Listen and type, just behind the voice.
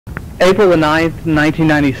April the 9th,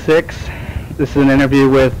 1996. This is an interview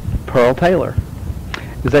with Pearl Taylor.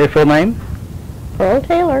 Is that your full name? Pearl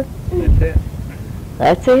Taylor. That's it.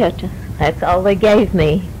 That's it. That's all they gave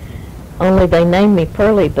me. Only they named me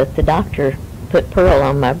Pearlie, but the doctor put Pearl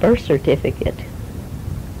on my birth certificate.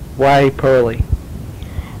 Why Pearlie?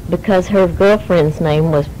 Because her girlfriend's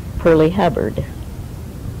name was Pearlie Hubbard.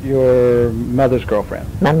 Your mother's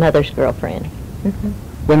girlfriend? My mother's girlfriend.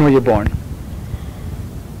 When were you born?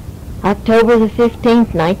 October the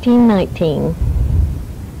 15th, 1919.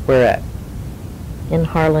 Where at? In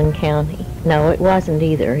Harlan County. No, it wasn't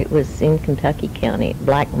either. It was in Kentucky County,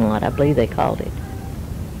 Blackmont, I believe they called it.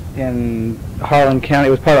 In Harlan County? It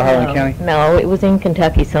was part of Harlan County? No, it was in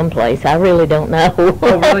Kentucky someplace. I really don't know.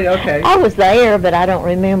 Oh, really? Okay. I was there, but I don't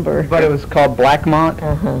remember. But it was called Blackmont?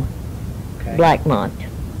 Uh-huh. Okay. Blackmont.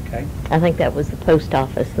 Okay. I think that was the post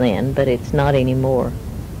office then, but it's not anymore.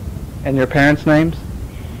 And your parents' names?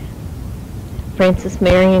 Frances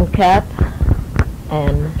Marion Cupp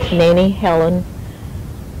and Nanny Helen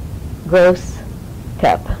Gross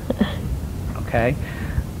Cupp. Okay.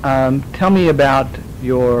 Tell me about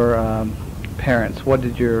your parents. What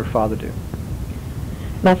did your father do?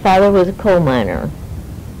 My father was a coal miner.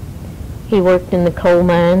 He worked in the coal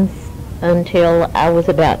mines until I was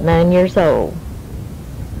about 9 years old.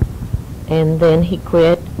 And then he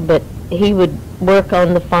quit, but he would work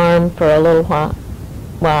on the farm for a little while,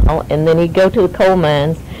 and then he'd go to the coal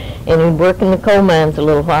mines, and he'd work in the coal mines a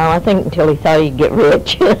little while, I think until he thought he'd get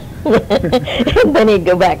rich. And then he'd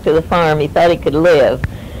go back to the farm. He thought he could live,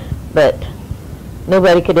 but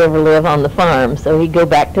nobody could ever live on the farm, so he'd go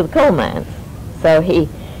back to the coal mines. So he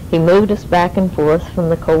moved us back and forth from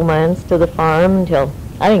the coal mines to the farm until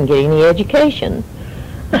I didn't get any education.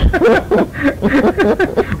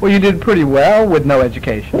 Well, you did pretty well with no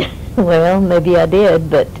education. Well, maybe I did,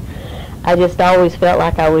 but I just always felt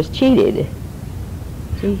like I was cheated.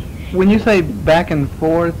 Gee. When you say back and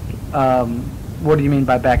forth, what do you mean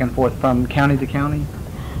by back and forth? From county to county?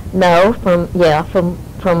 No, from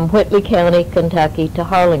Whitley County, Kentucky to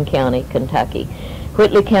Harlan County, Kentucky.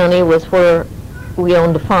 Whitley County was where we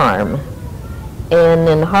owned a farm, and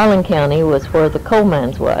in Harlan County was where the coal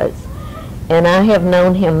mines was. And I have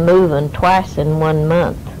known him moving twice in 1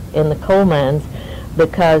 month in the coal mines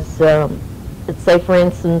because, say for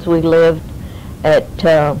instance, we lived at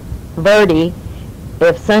Verde.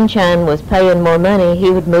 If Sunshine was paying more money, he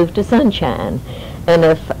would move to Sunshine. And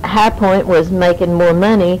if High Point was making more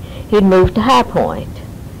money, he'd move to High Point.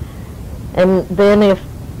 And then if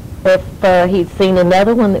he'd seen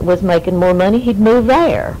another one that was making more money, he'd move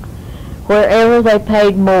there. Wherever they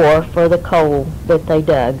paid more for the coal that they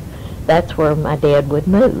dug, that's where my dad would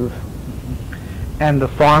move. And the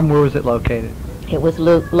farm, where was it located? It was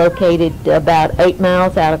located about 8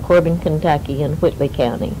 miles out of Corbin, Kentucky in Whitley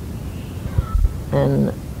County.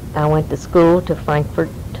 And I went to school, to Frankfort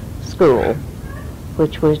School,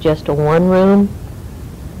 which was just a one-room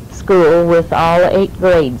school with all 8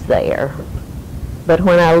 grades there. But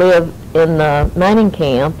when I lived in the mining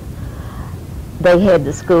camp, they had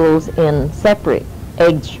the schools in separate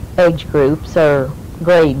age groups or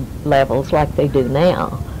grade levels like they do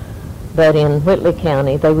now. But in Whitley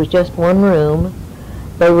County, there was just one room.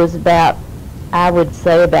 There was about, I would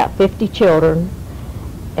say, about 50 children,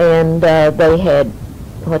 and they had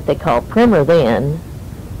what they called primer then,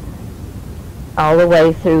 all the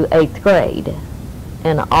way through 8th grade.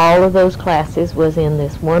 And all of those classes was in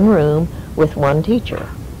this one room with one teacher.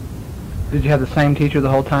 Did you have the same teacher the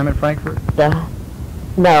whole time at Frankfort?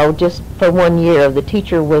 No, just for 1 year. The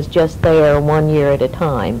teacher was just there 1 year at a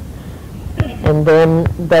time. And then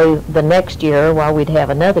the next year, we'd have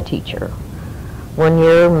another teacher. 1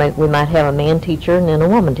 year, we might have a man teacher and then a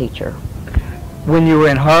woman teacher. When you were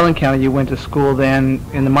in Harlan County, you went to school then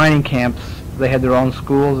in the mining camps. They had their own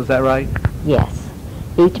schools, is that right? Yes.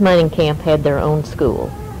 Each mining camp had their own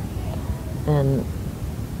school. And,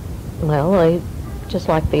 well, they, just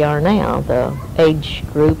like they are now, the age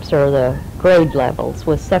groups or the grade levels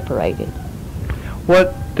was separated.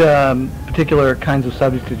 What particular kinds of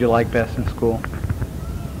subjects did you like best in school?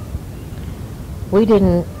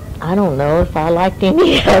 I don't know if I liked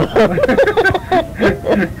any of them.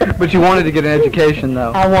 But you wanted to get an education,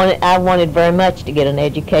 though. I wanted very much to get an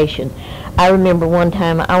education. I remember one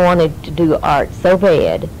time I wanted to do art so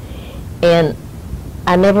bad, and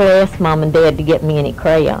I never asked Mom and Dad to get me any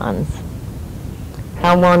crayons.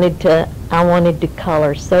 I wanted to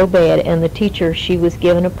color so bad, and the teacher, she was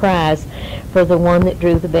given a prize for the one that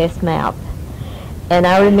drew the best map. And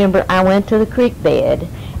I remember I went to the creek bed,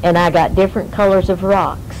 and I got different colors of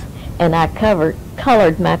rocks, and I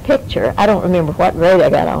colored my picture. I don't remember what grade I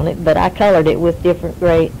got on it, but I colored it with different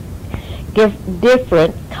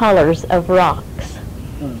different colors of rocks.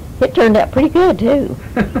 It turned out pretty good, too.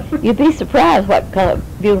 You'd be surprised what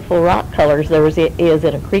beautiful rock colors there is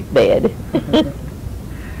in a creek bed.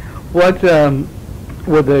 What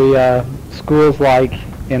were the schools like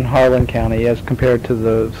in Harlan County as compared to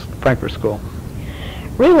the Frankfort School?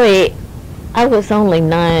 Really, I was only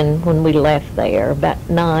 9 when we left there, about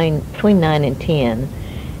 9, between 9 and 10.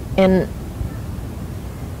 And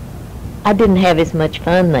I didn't have as much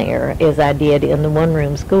fun there as I did in the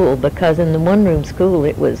one-room school, because in the one-room school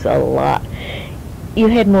it was a lot. You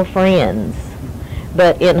had more friends.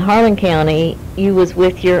 But in Harlan County, you was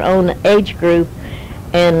with your own age group,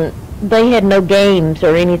 and they had no games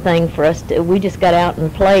or anything for us to. We just got out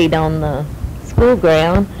and played on the school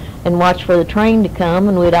ground and watched for the train to come,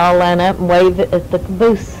 and we'd all line up and wave at the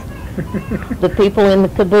caboose. The people in the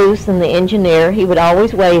caboose and the engineer, he would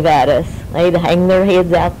always wave at us. They'd hang their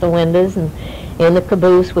heads out the windows and in the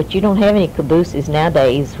caboose, which you don't have any cabooses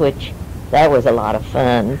nowadays, which that was a lot of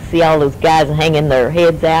fun. See all those guys hanging their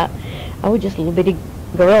heads out. I was just a little bitty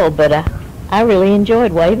girl, but I really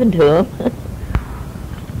enjoyed waving to them.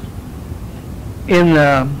 In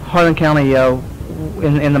Harlan County,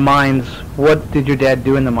 in the mines, what did your dad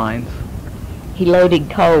do in the mines? He loaded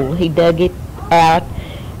coal. He dug it out.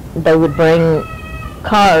 They would bring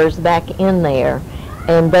cars back in there,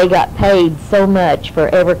 and they got paid so much for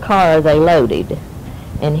every car they loaded.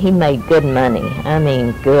 And he made good money. I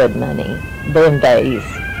mean, good money. Them days.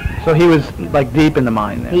 So he was like deep in the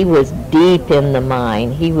mine then? He was deep in the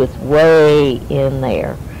mine. He was way in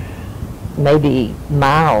there. Maybe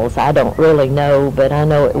miles, I don't really know, but I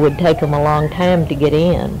know it would take them a long time to get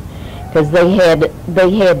in, because they had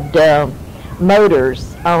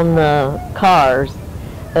motors on the cars,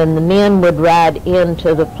 and the men would ride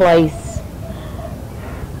into the place.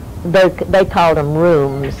 They called them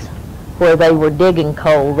rooms, where they were digging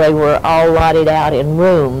coal. They were all lotted out in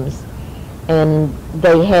rooms, and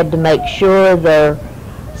they had to make sure their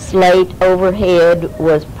slate overhead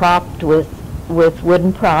was propped with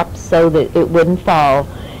wooden props so that it wouldn't fall,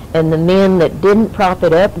 and the men that didn't prop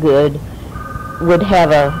it up good would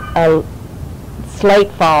have a slate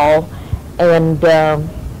fall and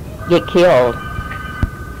get killed.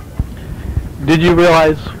 Did you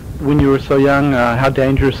realize when you were so young how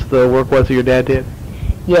dangerous the work was that your dad did?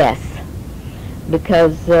 Yes,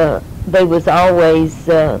 because they was always,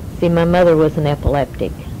 see, my mother was an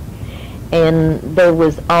epileptic, and there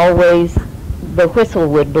was always, the whistle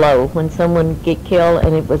would blow when someone would get killed,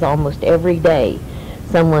 and it was almost every day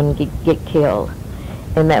someone would get killed.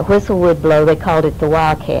 And that whistle would blow, they called it the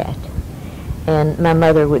wildcat. And my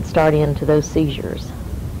mother would start into those seizures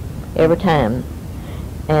every time.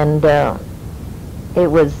 And it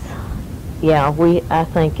was, yeah, I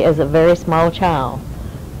think as a very small child,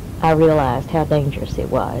 I realized how dangerous it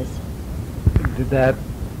was. Did that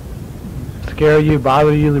scare you,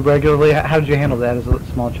 bother you regularly? How did you handle that as a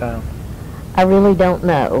small child? I really don't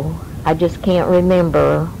know. I just can't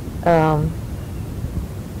remember,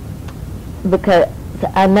 because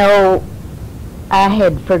I know I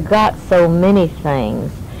had forgot so many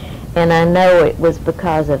things, and I know it was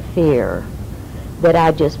because of fear that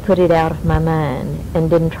I just put it out of my mind and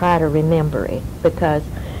didn't try to remember it, because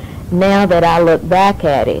now that I look back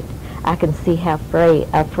at it, I can see how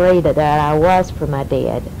afraid that I was for my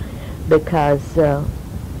dad, because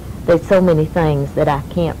there's so many things that I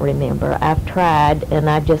can't remember. I've tried, and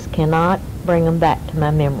I just cannot bring them back to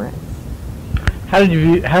my memories. How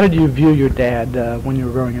did you view your dad when you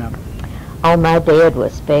were growing up? Oh, my dad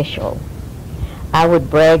was special. I would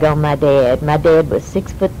brag on my dad. My dad was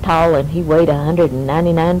 6 foot tall, and he weighed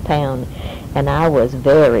 199 pounds, and I was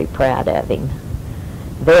very proud of him.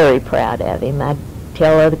 Very proud of him. I'd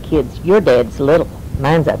tell other kids, your dad's little,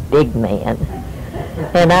 mine's a big man.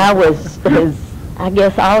 And I was, I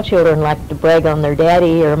guess all children like to brag on their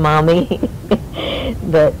daddy or mommy,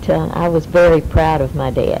 but I was very proud of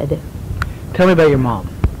my dad. Tell me about your mom.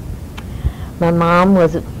 My mom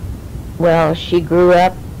was, well, she grew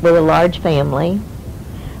up with a large family.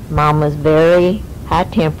 Mom was very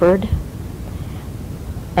high-tempered,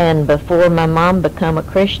 and before my mom became a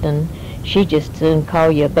Christian, she just didn't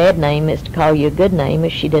call you a bad name as to call you a good name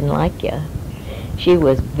if she didn't like you. She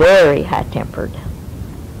was very high-tempered.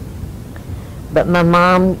 But my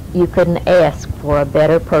mom, you couldn't ask for a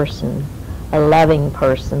better person, a loving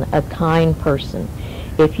person, a kind person.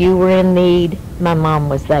 If you were in need, my mom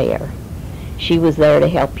was there. She was there to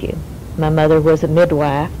help you. My mother was a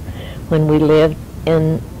midwife when we lived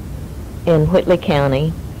in Whitley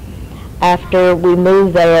County. After we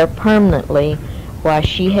moved there permanently, why,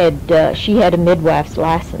 she had a midwife's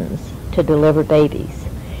license to deliver babies.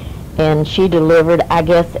 And she delivered, I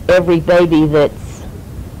guess, every baby that's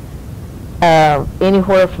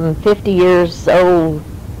anywhere from 50 years old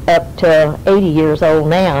up to 80 years old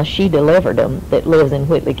now. She delivered them that lives in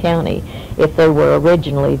Whitley County if they were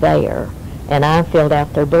originally there. And I filled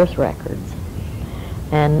out their birth records.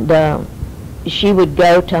 And she would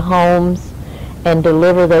go to homes and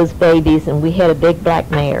deliver those babies, and we had a big black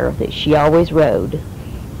mare that she always rode.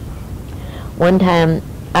 One time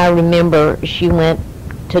I remember she went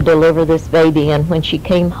to deliver this baby, and when she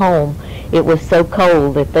came home it was so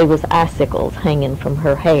cold that there was icicles hanging from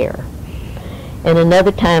her hair. And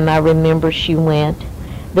another time I remember she went,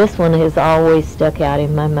 this one has always stuck out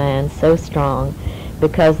in my mind so strong,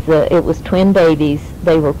 because it was twin babies,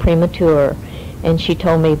 they were premature, and she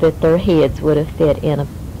told me that their heads would have fit in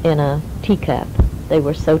a teacup. They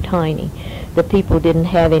were so tiny. The people didn't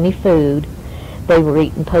have any food. They were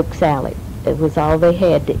eating poke salad. It was all they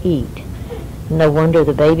had to eat. No wonder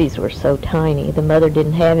the babies were so tiny. The mother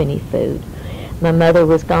didn't have any food. My mother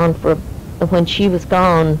was gone when she was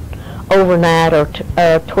gone overnight or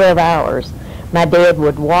 12 hours, my dad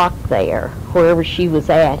would walk there. Wherever she was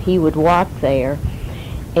at, he would walk there.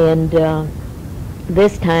 And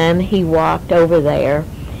this time he walked over there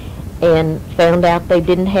and found out they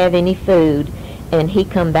didn't have any food, and he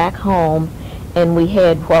come back home, and we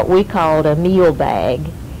had what we called a meal bag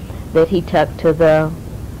that he took to the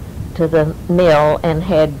mill and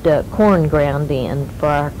had corn ground in for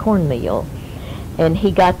our cornmeal. And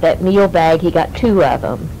he got that meal bag, he got 2 of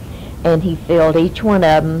them, and he filled each one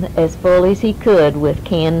of them as full as he could with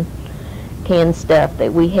canned stuff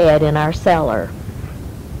that we had in our cellar.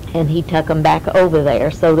 And he took them back over there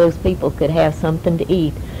so those people could have something to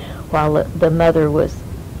eat while the mother was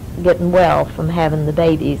getting well from having the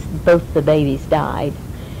babies. Both the babies died.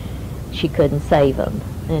 She couldn't save them.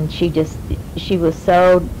 And she was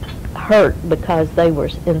so hurt because they were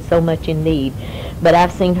so much in need. But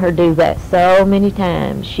I've seen her do that so many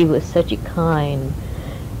times. She was such a kind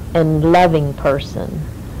and loving person.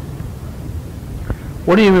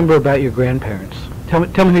 What do you remember about your grandparents? Tell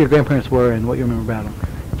me who your grandparents were and what you remember about them.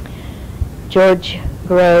 George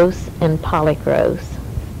Gross and Polly Gross.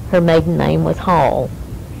 Her maiden name was Hall.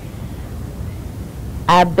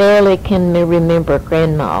 I barely can remember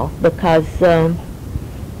Grandma because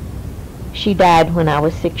she died when I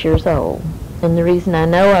was 6 years old. And the reason I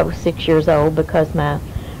know I was 6 years old because my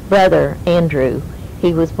brother, Andrew,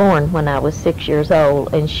 he was born when I was 6 years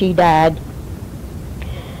old, and she died,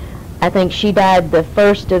 I think she died the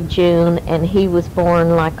 1st of June, and he was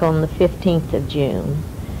born like on the 15th of June.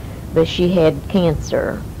 But she had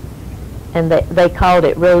cancer, and they called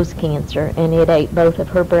it rose cancer, and it ate both of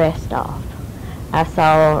her breasts off. I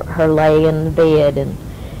saw her lay in the bed,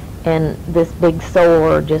 and this big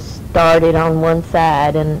sore just started on one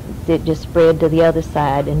side, and it just spread to the other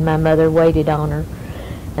side, and my mother waited on her,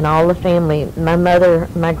 and all the family. My mother,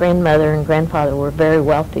 my grandmother and grandfather were very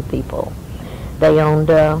wealthy people. They owned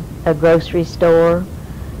a grocery store,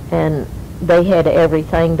 and they had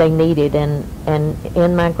everything they needed, and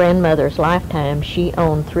in my grandmother's lifetime, she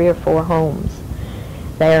owned 3 or 4 homes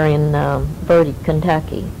there in Verde,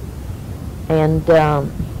 Kentucky. And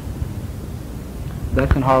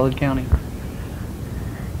that's in Harlan County.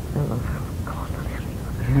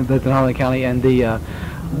 That's in Harlan County, and the. I'm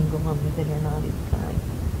going with it or not, it's kind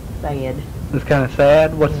of sad. It's kind of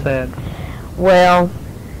sad. What's sad? Well,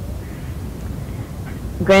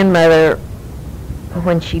 grandmother,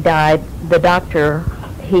 when she died, the doctor,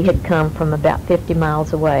 he had come from about 50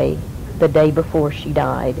 miles away the day before she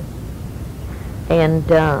died.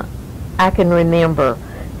 And I can remember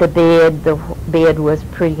the bed was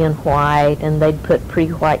pretty and white, and they'd put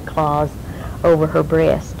pretty white cloths over her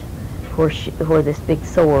breast where this big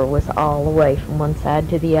sore was all the way from one side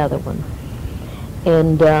to the other one.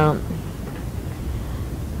 And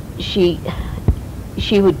she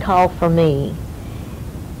would call for me.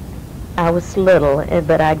 I was little,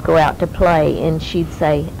 but I'd go out to play, and she'd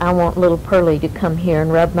say, "I want little Pearlie to come here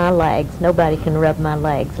and rub my legs. Nobody can rub my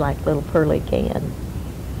legs like little Pearlie can."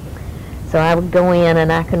 So I would go in,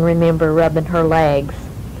 and I can remember rubbing her legs.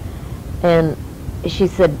 And she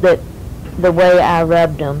said that the way I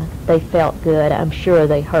rubbed them, they felt good. I'm sure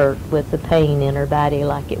they hurt with the pain in her body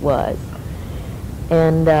like it was.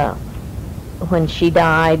 And when she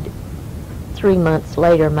died, 3 months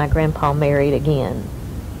later, my grandpa married again.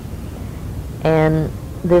 And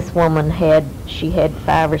this woman had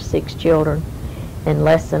 5 or 6 children. In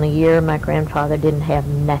less than a year, my grandfather didn't have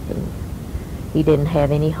nothing. He didn't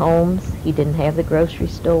have any homes. He didn't have the grocery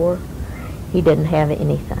store. He didn't have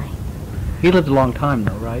anything. He lived a long time,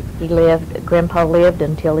 though, right? Grandpa lived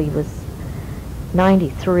until he was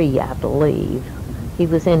 93, I believe. he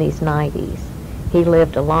was in his 90s. He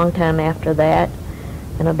lived a long time after that,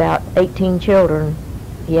 and about 18 children.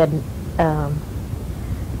 He had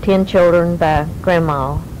 10 children by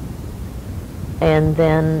Grandma, and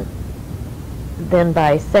then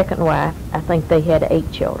by his second wife, I think they had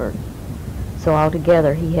 8 children. So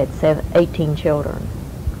altogether, he had 18 children.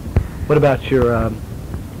 What about your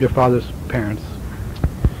father's parents?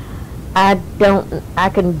 I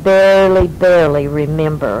can barely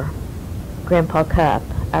remember Grandpa Cup.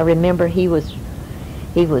 I remember he was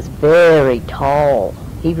very tall.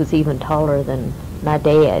 He was even taller than my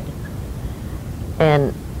dad.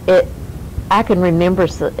 And I can remember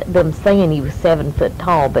them saying he was 7 foot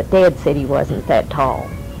tall, but Dad said he wasn't that tall.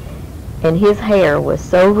 And his hair was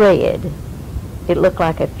so red, it looked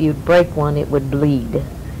like if you'd break one, it would bleed.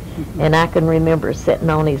 And I can remember sitting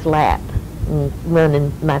on his lap and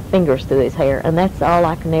running my fingers through his hair, and that's all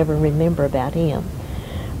I can ever remember about him.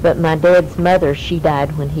 But my dad's mother, she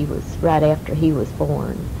died when he was, right after he was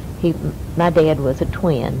born. My dad was a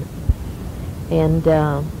twin, and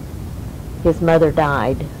his mother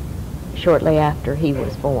died shortly after he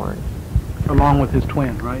was born. Along with his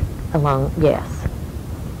twin, right? Yes.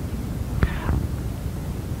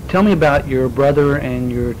 Tell me about your brother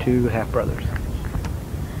and your 2 half-brothers.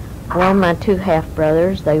 Well, my 2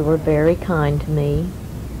 half-brothers, they were very kind to me.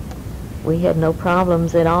 We had no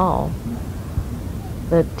problems at all.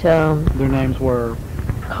 But Their names were?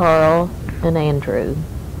 Carl and Andrew.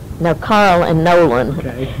 No, Carl and Nolan.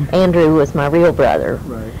 Okay. Andrew was my real brother.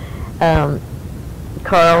 Right.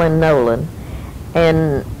 Carl and Nolan.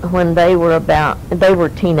 And when they were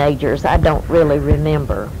teenagers, I don't really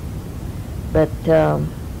remember. But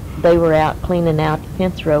they were out cleaning out the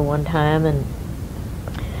fence row one time, and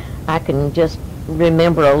I can just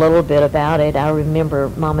remember a little bit about it. I remember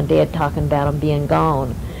Mom and Dad talking about them being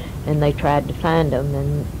gone, and they tried to find them,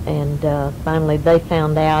 and finally they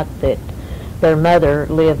found out that their mother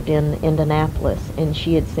lived in Indianapolis, and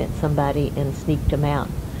she had sent somebody and sneaked them out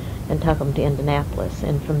and took them to Indianapolis,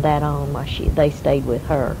 and from that on they stayed with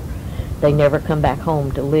her. They never come back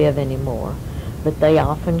home to live anymore, but they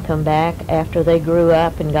often come back after they grew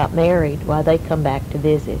up and got married. Why, they come back to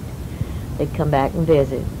visit. They'd come back and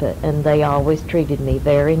visit, and they always treated me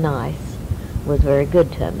very nice, was very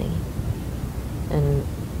good to me. And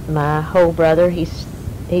my whole brother, he's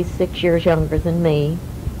 6 years younger than me.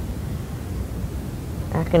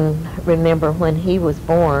 I can remember when he was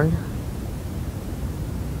born,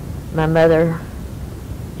 my mother,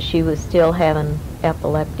 she was still having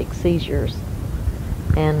epileptic seizures,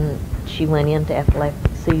 and she went into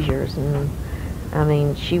epileptic seizures, and I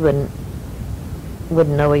mean, she wouldn't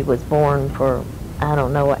know he was born for, I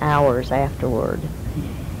don't know, hours afterward.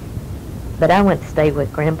 But I went to stay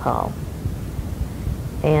with Grandpa,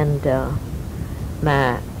 and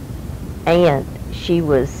my aunt, she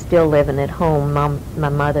was still living at home. My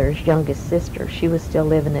mother's youngest sister, she was still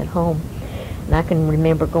living at home. And I can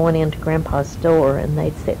remember going into Grandpa's store, and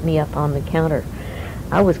they'd set me up on the counter.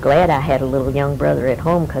 I was glad I had a little young brother at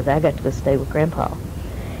home, because I got to go stay with Grandpa.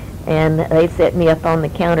 And they'd set me up on the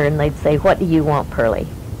counter, and they'd say, "What do you want, Pearlie?"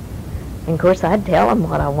 And of course I'd tell them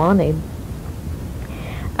what I wanted.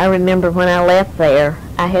 I remember when I left there,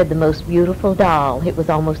 I had the most beautiful doll. It was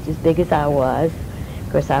almost as big as I was.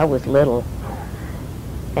 Of course I was little.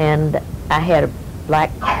 And I had a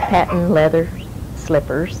black patent leather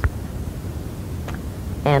slippers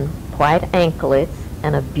and white anklets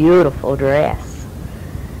and a beautiful dress.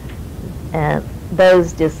 And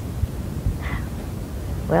those just,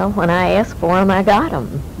 well, when I asked for them, I got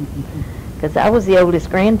them. Because I was the oldest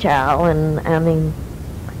grandchild, and I mean,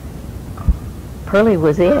 Pearlie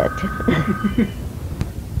was it.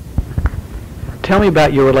 Tell me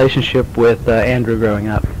about your relationship with Andrew growing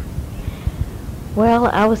up. Well,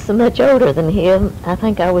 I was so much older than him, I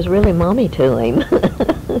think I was really mommy to him.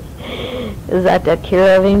 Because I took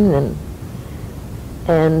care of him,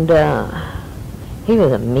 and he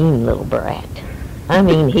was a mean little brat. I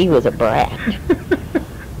mean, he was a brat.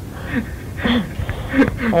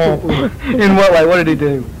 In what way? What did he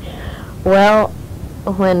do? Well,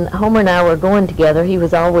 when Homer and I were going together, he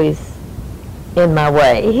was always in my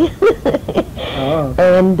way. Oh.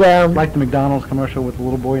 And like the McDonald's commercial with the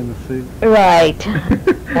little boy in the suit. Right.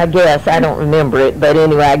 I guess. I don't remember it, but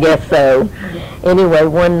anyway, I guess so. Anyway,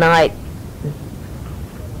 one night,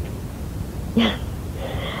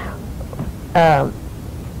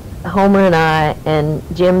 Homer and I and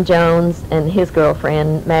Jim Jones and his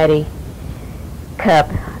girlfriend, Maddie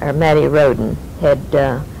Roden,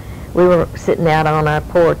 we were sitting out on our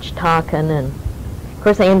porch talking, and of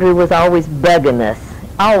course Andrew was always bugging us.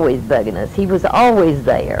 He was always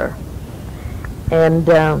there. And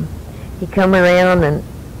he come around and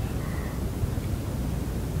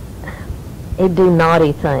he'd do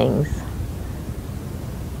naughty things.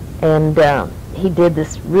 And he did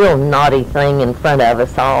this real naughty thing in front of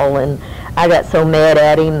us all, and I got so mad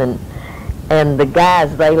at him, and the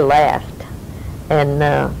guys, they laughed. And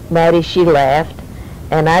Maddie, she laughed.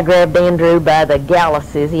 And I grabbed Andrew by the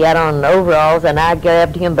galluses. He had on overalls, and I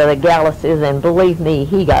grabbed him by the galluses, and believe me,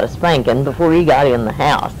 he got a spanking before he got in the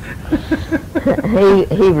house.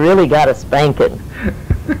 he really got a spanking.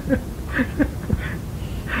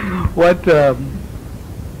 What?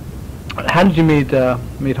 How did you meet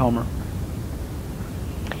Homer?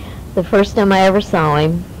 The first time I ever saw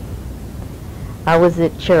him, I was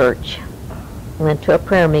at church. Went to a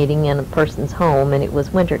prayer meeting in a person's home, and it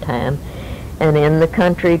was wintertime. And in the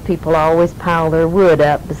country, people always pile their wood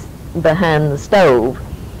up behind the stove.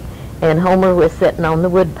 And Homer was sitting on the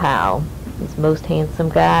wood pile. He's the most handsome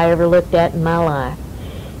guy I ever looked at in my life.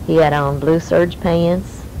 He had on blue serge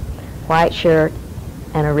pants, white shirt,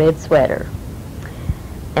 and a red sweater,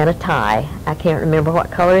 and a tie. I can't remember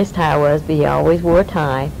what color his tie was, but he always wore a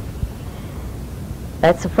tie.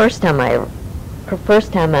 That's the first time I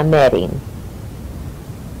met him.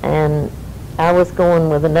 And I was going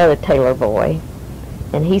with another Taylor boy,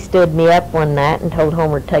 and he stood me up one night and told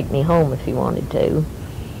Homer to take me home if he wanted to.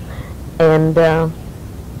 And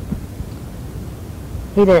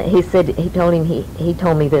he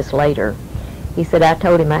told me this later. He said, I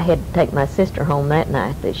told him I had to take my sister home that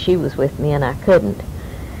night, that she was with me and I couldn't.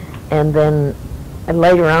 And then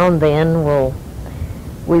later on then,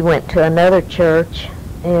 we went to another church,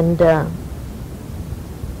 and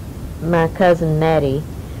my cousin Maddie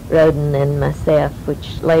Roden and myself,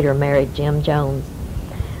 which later married Jim Jones,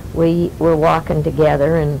 we were walking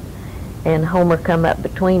together, and Homer come up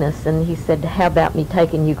between us, and he said, how about me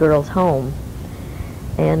taking you girls home?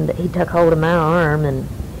 And he took hold of my arm, and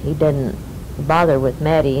he didn't bother with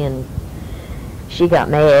Maddie, and she got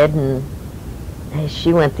mad, and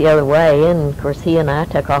she went the other way, and of course he and I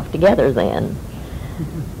took off together then.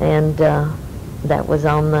 And that was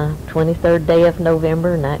on the 23rd day of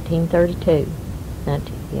November, 1932.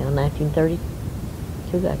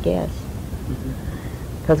 1932, I guess.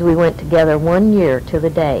 Because we went together 1 year to the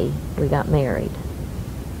day we got married.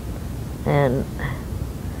 And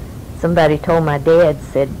somebody told my dad,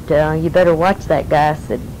 said, you better watch that guy,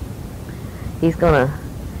 said, he's going to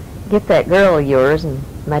get that girl of yours. And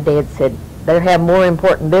my dad said, better have more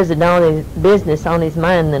important business on his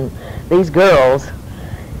mind than these girls.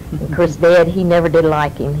 And of course, Dad, he never did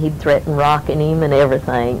like him. He'd threaten rocking him and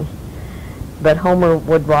everything. But Homer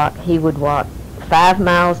would walk 5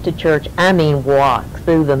 miles to church. I mean, walk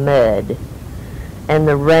through the mud and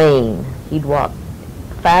the rain. He'd walk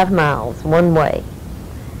 5 miles one way,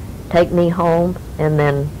 take me home, and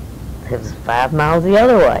then it was 5 miles the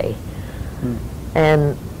other way.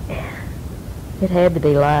 And it had to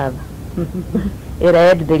be love. It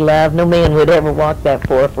had to be love. No man would ever walk that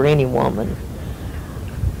far for any woman.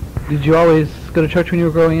 Did you always go to church when you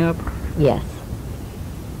were growing up? Yes.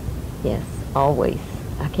 Yes, always.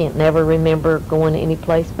 I can't never remember going to any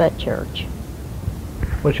place but church.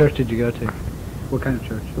 What church did you go to? What kind of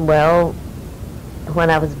church? Well, when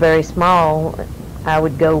I was very small, I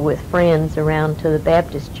would go with friends around to the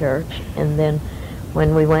Baptist church, and then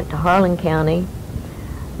when we went to Harlan County,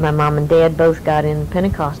 my mom and dad both got in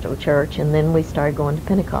Pentecostal church, and then we started going to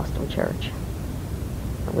Pentecostal church.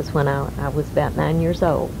 It was when I was about 9 years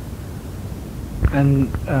old. And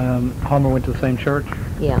Homer went to the same church?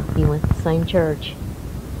 Yeah, he went to the same church.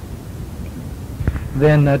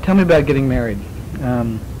 Then tell me about getting married.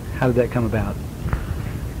 How did that come about?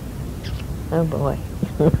 Oh boy.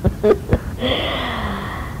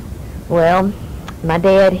 Well, my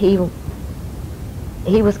dad, he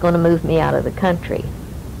was going to move me out of the country,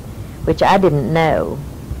 which I didn't know.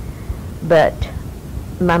 But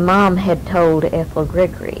my mom had told Ethel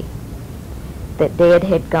Gregory that Dad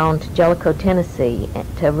had gone to Jellicoe, Tennessee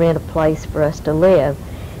to rent a place for us to live,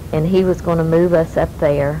 and he was going to move us up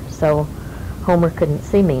there so Homer couldn't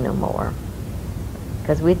see me no more.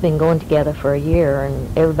 Because we'd been going together for a year,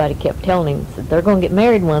 and everybody kept telling him that they're going to get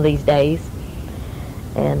married one of these days.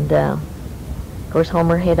 And of course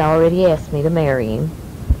Homer had already asked me to marry him,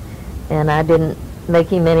 and I didn't make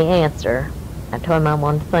him any answer. I told him I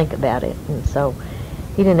wanted to think about it, and so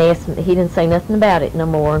he didn't say nothing about it no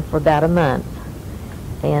more for about a month.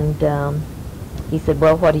 And he said,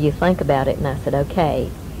 well, what do you think about it? And I said,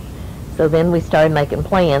 okay. So then we started making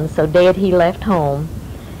plans. So Dad, he left home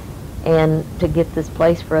and to get this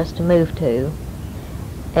place for us to move to.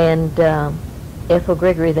 And Ethel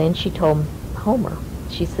Gregory then, she told Homer,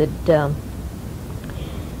 she said,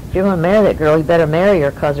 if you're going to marry that girl, you better marry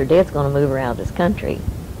her because her dad's going to move her out of this country.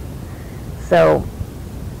 So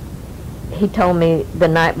he told me the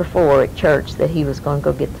night before at church that he was going to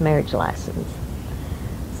go get the marriage license.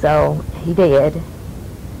 So he did.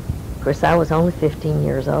 Of course, I was only 15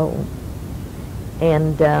 years old.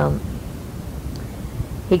 And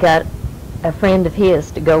he got a friend of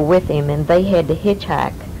his to go with him, and they had to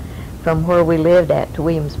hitchhike from where we lived at to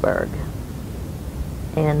Williamsburg.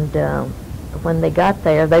 And when they got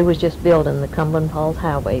there, they was just building the Cumberland Falls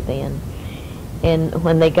Highway then. And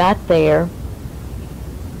when they got there,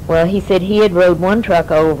 well, he said he had rode one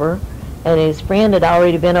truck over, and his friend had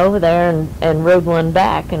already been over there and rode one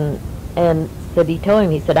back, and said he told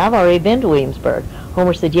him, he said, I've already been to Williamsburg.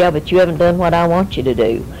 Homer said, yeah, but you haven't done what I want you to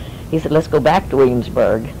do. He said, let's go back to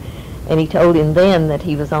Williamsburg. And he told him then that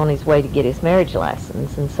he was on his way to get his marriage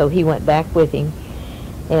license, and so he went back with him.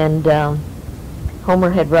 And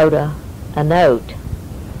Homer had wrote a note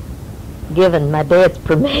giving my dad's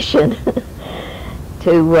permission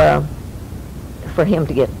to for him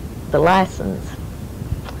to get the license.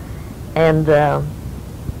 And the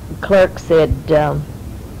clerk said,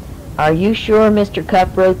 are you sure Mr.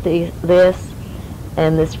 Cupp wrote this?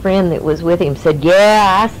 And this friend that was with him said,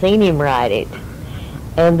 yeah, I seen him write it.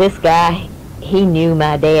 And this guy, he knew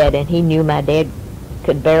my dad, and he knew my dad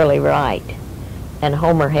could barely write. And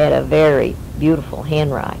Homer had a very beautiful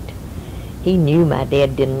handwrite. He knew my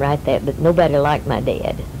dad didn't write that, but nobody liked my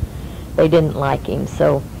dad. They didn't like him,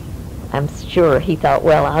 so I'm sure he thought,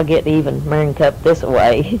 well, I'll get even marrying Cupp this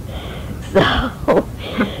way. So,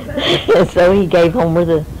 so he gave Homer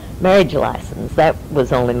the marriage license. That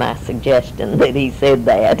was only my suggestion that he said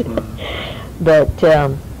that. But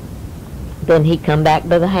then he come back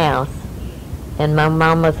to the house, and my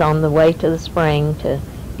mom was on the way to the spring to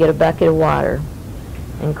get a bucket of water.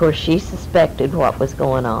 And of course she suspected what was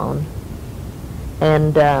going on.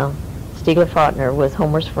 And Stigler Faulkner was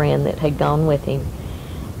Homer's friend that had gone with him.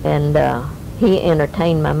 And he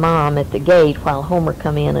entertained my mom at the gate while Homer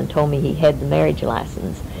come in and told me he had the marriage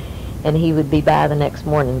license. And he would be by the next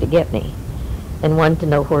morning to get me, and wanted to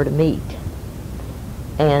know where to meet.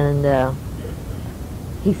 And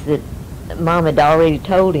he said, Mom had already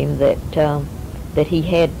told him that that he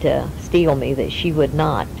had to steal me, that she would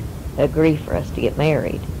not agree for us to get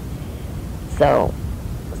married. So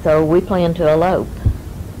we planned to elope.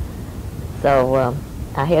 So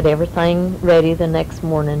I had everything ready the next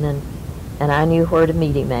morning, and I knew where to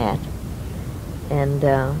meet him at. And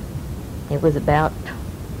it was about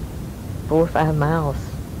 4 or 5 miles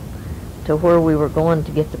to where we were going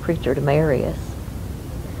to get the preacher to marry us.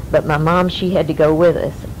 But my mom, she had to go with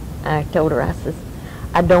us. I told her, I says,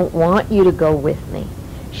 I don't want you to go with me.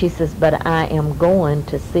 She says, but I am going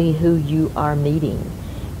to see who you are meeting.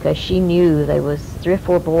 Because she knew there was 3 or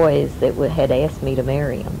 4 boys that had asked me to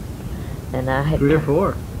marry him. And I had 3 or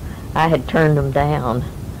 4? I had turned them down.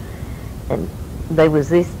 And there was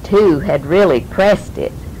these 2 had really pressed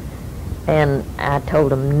it. And I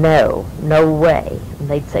told them, no way. And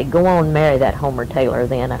they'd say, go on, marry that Homer Taylor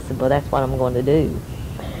then. I said, well, that's what I'm going to do.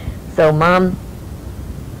 So Mom,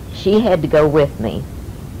 she had to go with me.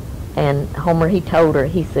 And Homer, he told her,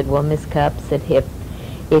 he said, well, Miss Cupp, said,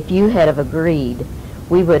 if you had have agreed,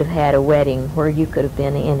 we would have had a wedding where you could have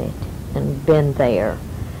been in it and been there.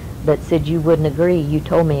 But said you wouldn't agree. You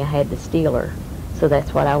told me I had to steal her. So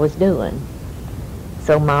that's what I was doing.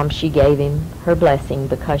 So Mom, she gave him her blessing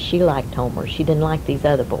because she liked Homer. She didn't like these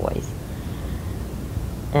other boys.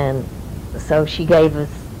 And so she gave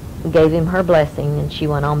him her blessing, and she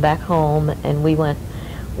went on back home, and we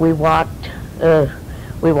walked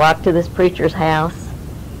to this preacher's house.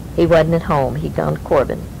 He wasn't at home. He'd gone to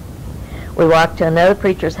Corbin. We walked to another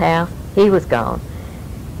preacher's house. He was gone.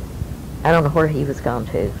 I don't know where he was gone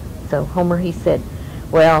to. So Homer, he said,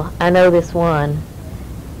 well, I know this one,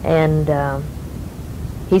 and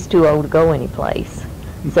he's too old to go anyplace.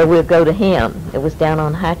 So we'll go to him. It was down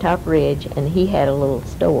on High Top Ridge, and he had a little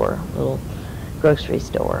store, a little grocery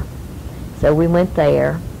store. So we went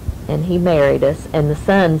there, and he married us, and the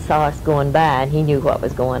son saw us going by, and he knew what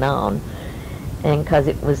was going on. And because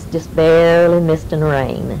it was just barely mist and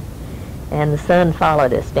rain. And the son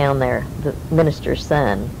followed us down there, the minister's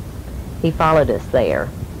son. He followed us there.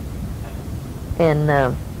 And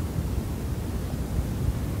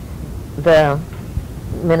the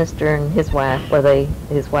minister and his wife,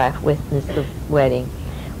 his wife witnessed the wedding.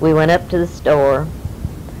 We went up to the store,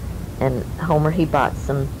 and Homer, he bought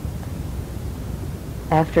some.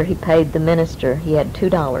 After he paid the minister, he had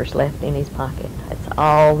 $2 left in his pocket. That's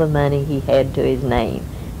all the money he had to his name,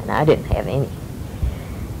 and I didn't have any.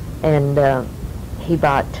 And he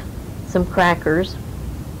bought some crackers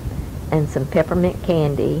and some peppermint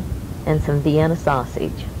candy and some Vienna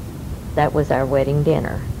sausage. That was our wedding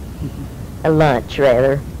dinner. A lunch,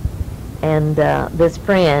 rather. And this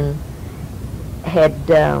friend had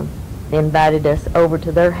invited us over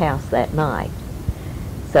to their house that night.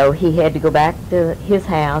 So he had to go back to his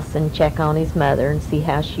house and check on his mother and see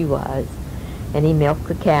how she was. And he milked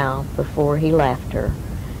the cow before he left her.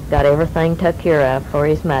 Got everything took care of for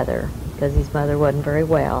his mother, because his mother wasn't very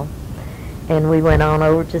well. And we went on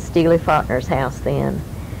over to Steely Faulkner's house then.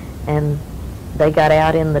 And they got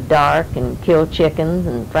out in the dark and killed chickens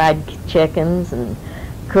and fried chickens and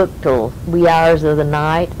cooked till wee hours of the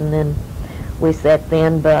night. And then we sat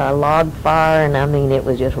then by a log fire, and I mean it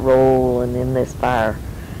was just rolling in this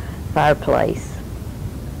fireplace.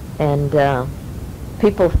 And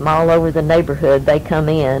people from all over the neighborhood, they come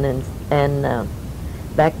in, and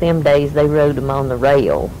back them days they rode them on the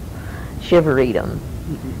rail, shivered them.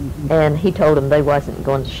 And he told them they wasn't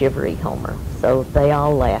going to shivery Homer, so they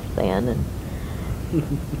all laughed then. And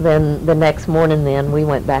then the next morning then we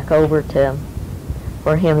went back over to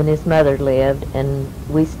where him and his mother lived, and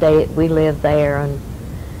we lived there,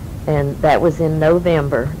 and that was in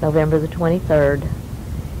November the 23rd.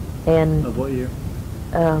 And Of what year?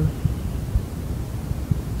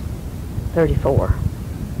 34.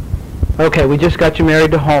 Okay, we just got you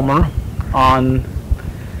married to Homer on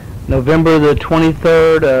November the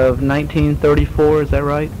 23rd of 1934, is that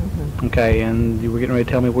right? Mm-hmm. Okay, and you were getting ready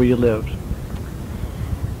to tell me where you lived.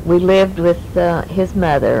 We lived with his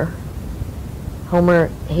mother. Homer,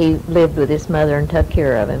 he lived with his mother and took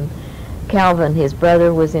care of him. Calvin, his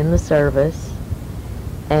brother, was in the service.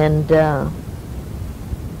 And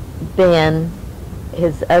Ben,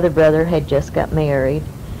 his other brother, had just got married.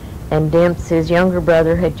 And Demps, his younger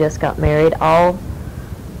brother, had just got married. All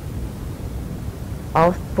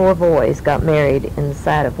four boys got married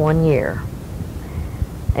inside of 1 year.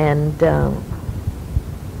 And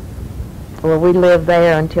well, we lived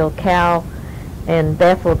there until Cal and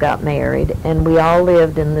Bethel got married, and we all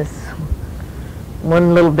lived in this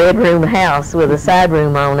one little bedroom house with a side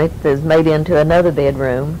room on it that's made into another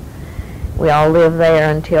bedroom. We all lived there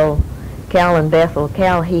until Cal and Bethel.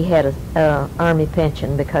 Cal, he had a Army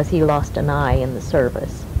pension because he lost an eye in the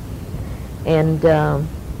service. And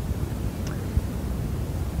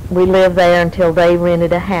we lived there until they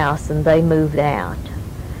rented a house and they moved out.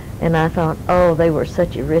 And I thought, oh, they were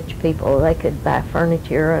such a rich people. They could buy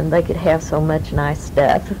furniture and they could have so much nice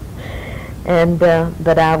stuff. And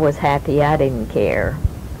but I was happy. I didn't care.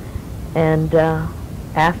 And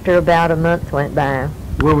after about a month went by.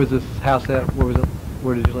 Where was this house at? Where was it?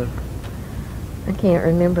 Where did you live? I can't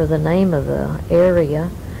remember the name of the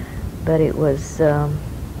area, but it was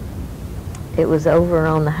over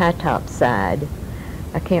on the High Top side.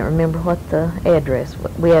 I can't remember what the address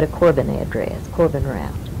was. We had a Corbin address, Corbin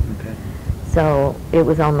route. Okay. So it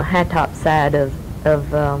was on the High Top side of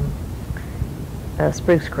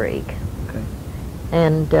Spruce Creek. Okay.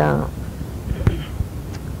 And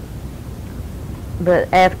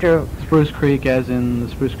but after Spruce Creek, as in the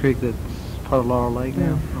Spruce Creek that's part of Laurel Lake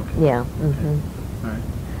now? Okay. yeah, mm-hmm. All right.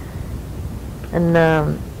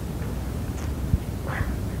 And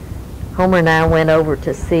Homer and I went over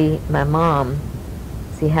to see my mom,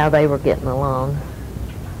 see how they were getting along.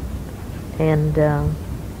 And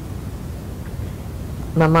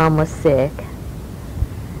my mom was sick.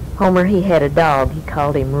 Homer, he had a dog, he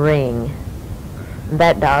called him Ring. And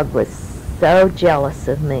that dog was so jealous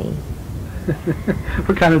of me.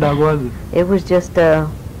 What kind of dog was it? It was just a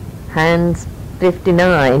Heinz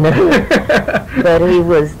 59. But he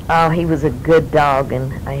was a good dog,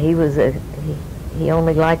 and he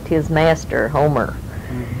only liked his master, Homer.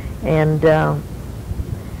 Mm-hmm. And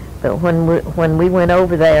but when we went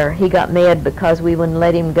over there, he got mad because we wouldn't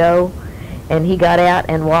let him go, and he got out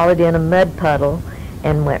and wallowed in a mud puddle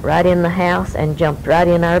and went right in the house and jumped right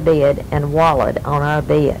in our bed and wallowed on our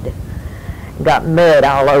bed. Got mud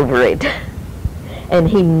all over it. And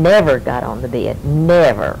he never got on the bed,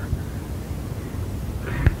 never.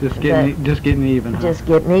 Just getting even, huh? Just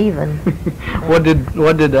getting even. What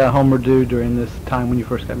did Homer do during this time when you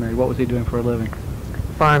first got married? What was he doing for a living?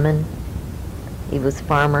 Farming. He was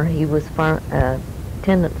farmer. He was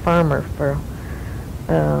tenant farmer for,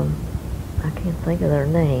 I can't think of their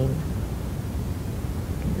name.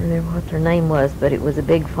 I can't remember what their name was, but it was a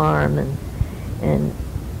big farm, and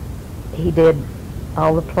he did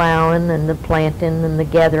all the plowing and the planting and the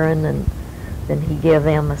gathering, and then he gave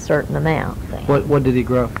them a certain amount. Then. What did he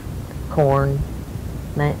grow? Corn.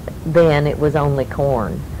 Then it was only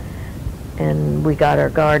corn. And we got our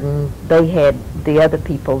garden. The other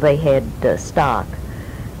people, they had stock.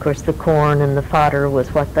 Of course, the corn and the fodder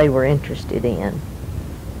was what they were interested in.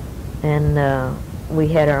 And we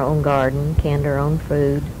had our own garden, canned our own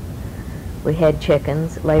food. We had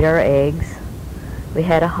chickens, laid our eggs. We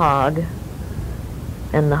had a hog,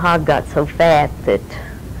 and the hog got so fat that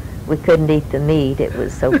we couldn't eat the meat. It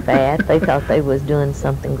was so fat. They thought they was doing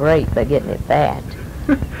something great by getting it fat.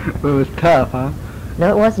 It was tough, huh? No,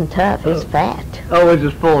 it wasn't tough. It was fat. Oh, it was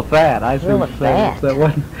just full of fat. I see Full what of you're saying. fat. So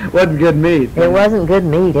it wasn't good meat. It wasn't good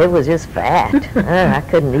meat. It was just fat. I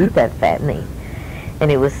couldn't eat that fat meat. And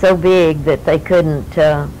it was so big that they couldn't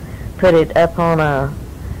put it up on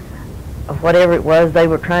whatever it was they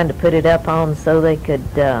were trying to put it up on, so they could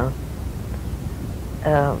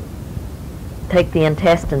take the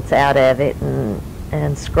intestines out of it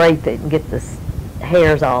and scrape it and get the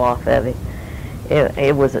hairs all off of it.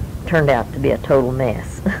 It turned out to be a total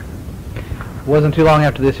mess. Wasn't too long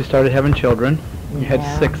after this you started having children. You had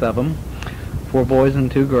Yeah. 6 of them, 4 boys and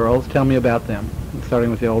 2 girls. Tell me about them, starting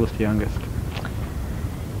with the oldest, youngest.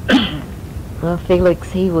 Well,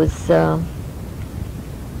 Felix, he was, they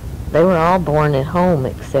were all born at home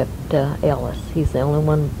except Ellis. He's the only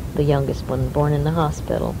one, the youngest one, born in the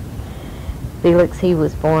hospital. Felix, he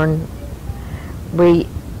was born, we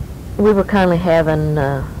were kind of having,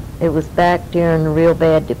 it was back during the real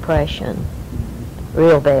bad depression.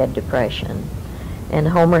 And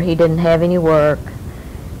Homer, he didn't have any work,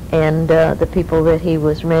 and the people that he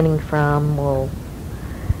was renting from, well,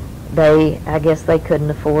 I guess they couldn't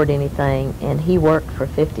afford anything, and he worked for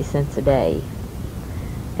 50 cents a day,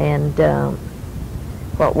 and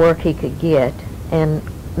what work he could get. And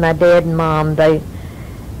my dad and mom,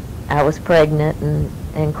 I was pregnant, and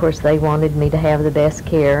of course they wanted me to have the best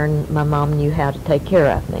care, and my mom knew how to take care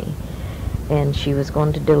of me, and she was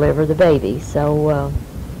going to deliver the baby. So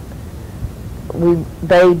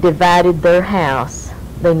they divided their house.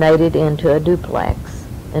 They made it into a duplex,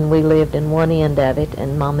 and we lived in one end of it,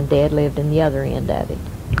 and Mom and Dad lived in the other end of it.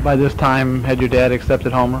 By this time, had your dad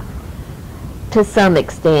accepted Homer? To some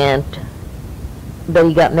extent, but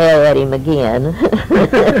he got mad at him again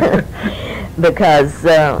because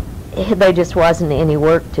there just wasn't any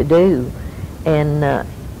work to do, and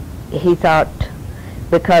he thought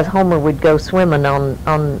because Homer would go swimming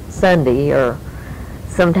on Sunday or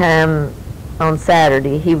sometime on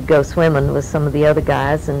Saturday, he would go swimming with some of the other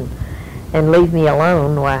guys and leave me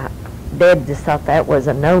alone. Why, Dad just thought that was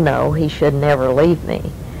a no-no. He should never leave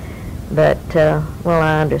me. But well,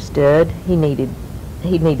 I understood. He needed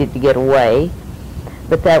to get away.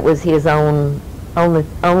 But that was his only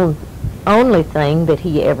thing that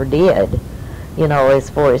he ever did. You know, as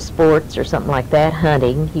far as sports or something like that,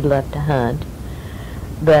 hunting. He loved to hunt.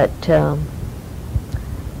 But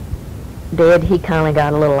Dad, he kind of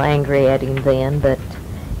got a little angry at him then, but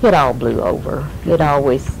it all blew over. He'd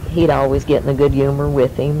always get in a good humor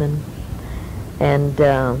with him, and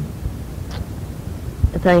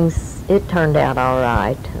things, it turned out all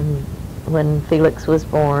right. And when Felix was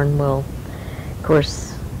born, well, of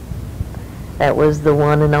course, that was the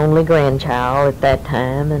one and only grandchild at that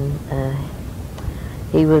time, and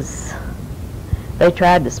they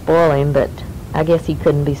tried to spoil him, but I guess he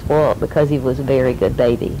couldn't be spoiled because he was a very good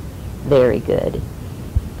baby, very good.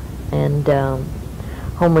 And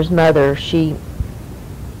Homer's mother, she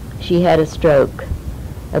had a stroke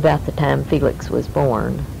about the time Felix was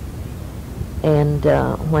born, and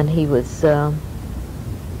when he was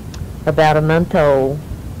about a month old,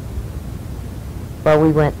 well,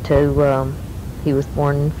 we went to, he was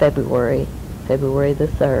born in February the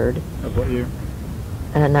 3rd. Of what year?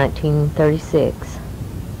 1936.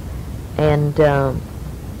 And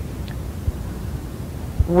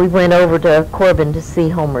we went over to Corbin to see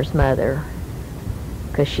Homer's mother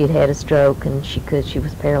because she'd had a stroke and she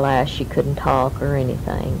was paralyzed. She couldn't talk or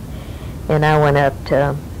anything. And I went up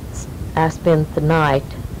I spent the night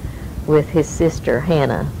with his sister,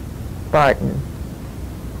 Hannah Barton.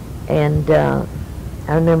 And I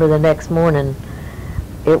remember the next morning,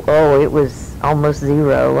 it was almost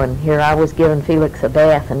 0, and here I was giving Felix a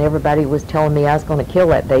bath, and everybody was telling me I was going to kill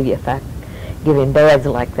that baby if I give him baths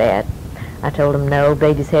like that. I told him no,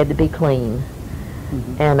 babies had to be clean.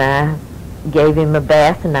 Mm-hmm. And I gave him a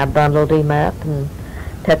bath, and I bundled him up and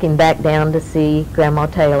took him back down to see Grandma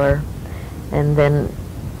Taylor. And then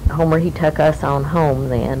Homer, he took us on home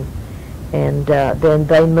then. And then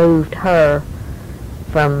they moved her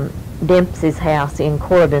from Dempsey's house in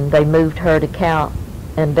Corbin. They moved her to Cal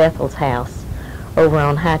and Bethel's house over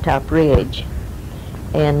on High Top Ridge,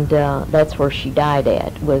 and that's where she died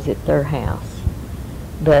was at their house.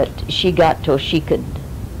 But she got till she could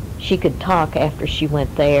talk after she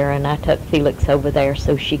went there, and I took Felix over there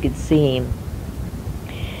so she could see him.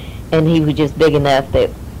 And he was just big enough that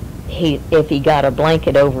if he got a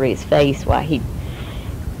blanket over his face, why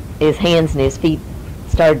his hands and his feet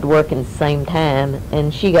started working at the same time,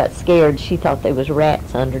 and she got scared. She thought there was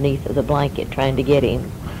rats underneath of the blanket trying to get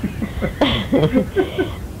him.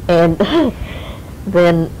 And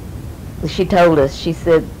then she told us, she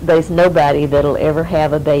said, there's nobody that'll ever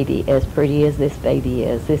have a baby as pretty as this baby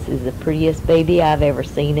is. This is the prettiest baby I've ever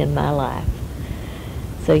seen in my life.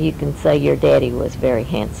 So you can say your daddy was very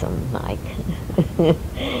handsome, Mike.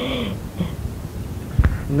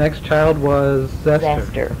 Next child was Zester.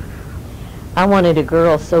 Zester. I wanted a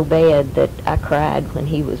girl so bad that I cried when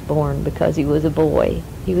he was born because he was a boy.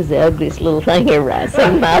 He was the ugliest little thing ever I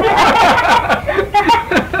seen in my life.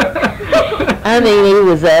 I mean, he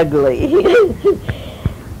was ugly.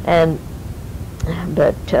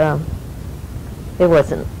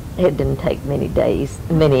 It didn't take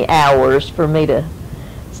many hours for me to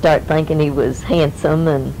start thinking he was handsome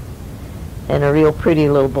and a real pretty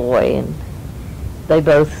little boy. And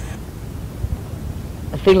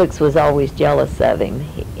Felix was always jealous of him.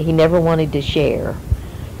 He never wanted to share.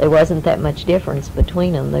 There wasn't that much difference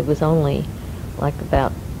between them. There was only like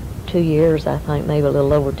about 2 years, I think, maybe a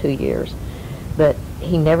little over 2 years. But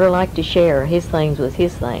he never liked to share. His things was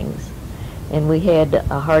his things. And we had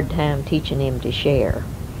a hard time teaching him to share,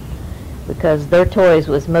 because their toys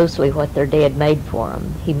was mostly what their dad made for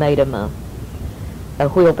them. He made them a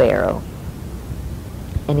wheelbarrow,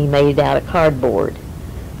 and he made it out of cardboard.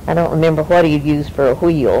 I don't remember what he used for a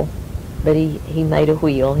wheel, but he made a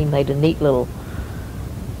wheel. He made a neat little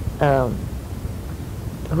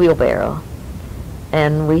wheelbarrow,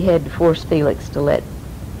 and we had to force Felix to let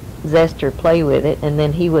Zester play with it, and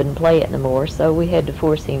then he wouldn't play it no more, so we had to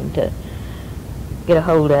force him to get a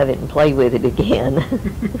hold of it and play with it again.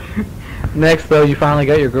 Next, though, you finally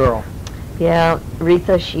got your girl. Yeah,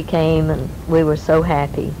 Retha, she came, and we were so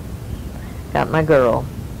happy. Got my girl.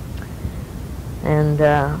 And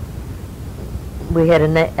we had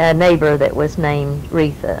a neighbor that was named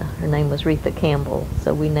Retha. Her name was Retha Campbell.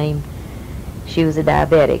 So she was a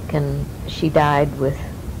diabetic, and she died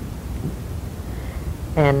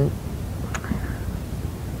and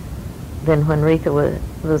then when Retha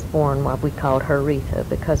was born, we called her Retha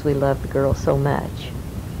because we loved the girl so much.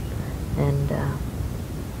 And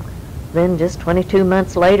then just 22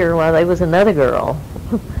 months later, there was another girl,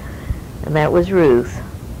 and that was Ruth.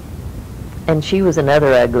 And she was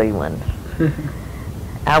another ugly one.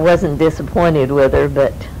 I wasn't disappointed with her,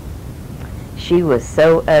 but she was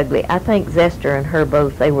so ugly. I think Zester and her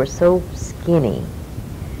both, they were so skinny.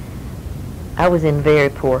 I was in very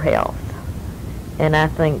poor health, and I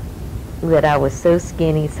think that I was so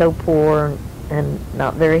skinny, so poor, and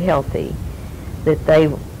not very healthy, that they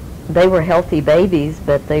were healthy babies,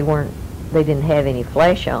 but they didn't have any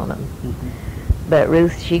flesh on them. Mm-hmm. But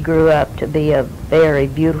Ruth, she grew up to be a very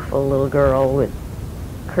beautiful little girl with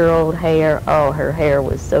curled hair. Oh, her hair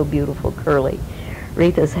was so beautiful, curly.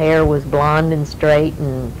 Retha's hair was blonde and straight,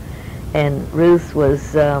 and Ruth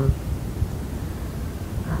was, I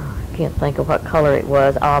can't think of what color it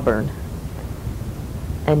was, auburn.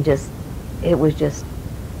 And it was just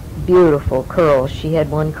beautiful curls. She had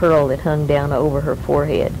one curl that hung down over her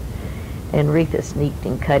forehead, and Retha sneaked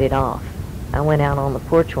and cut it off. I went out on the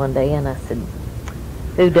porch one day and I said,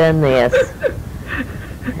 "Who done this?"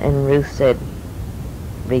 And Ruth said,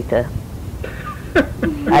 "Retha."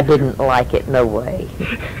 I didn't like it no way.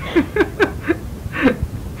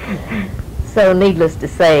 So needless to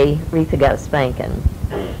say, Retha got a spanking.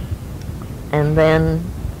 And then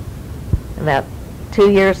about 2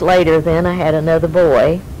 years later, then I had another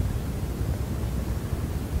boy.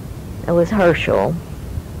 It was Herschel.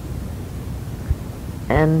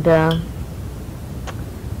 And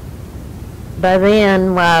by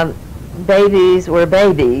then, babies were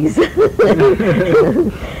babies.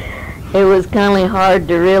 It was kind of hard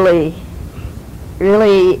to really,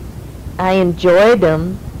 I enjoyed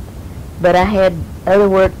them, but I had other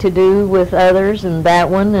work to do with others and that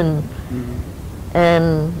one,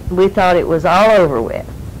 and we thought it was all over with.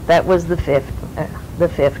 That was the fifth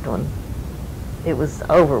one. It was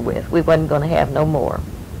over with. We wasn't going to have no more.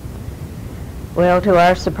 Well, to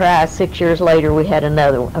our surprise, 6 years later we had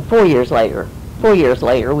another one. 4 years later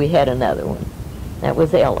we had another one. That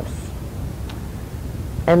was Ellis.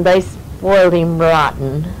 And they spoiled him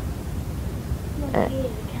rotten.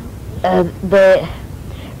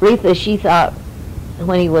 Retha, she thought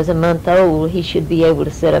when he was a month old he should be able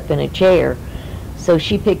to sit up in a chair. So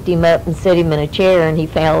she picked him up and set him in a chair, and he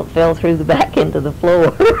fell through the back into the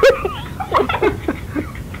floor.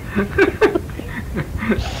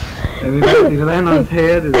 And did he land on his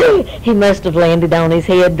head? He must have landed on his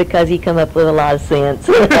head because he come up with a lot of sense.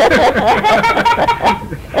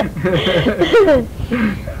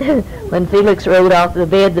 When Felix rolled off the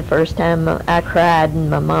bed the first time, I cried, and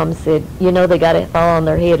my mom said, you know, they got to fall on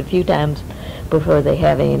their head a few times before they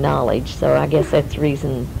have any knowledge. So I guess that's the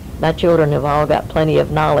reason my children have all got plenty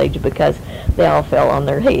of knowledge, because they all fell on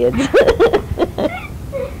their heads.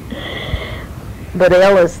 But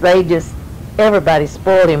Ellis, everybody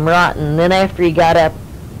spoiled him rotten. Then after he got up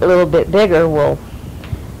a little bit bigger, well,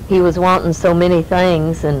 he was wanting so many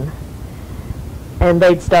things, and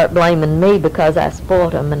they'd start blaming me because I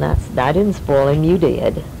spoiled him, and I said, I didn't spoil him, you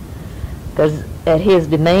did. Because at his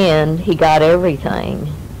demand, he got everything.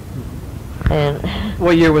 And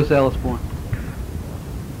what year was Ellis born?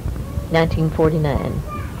 1949.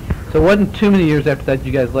 So it wasn't too many years after that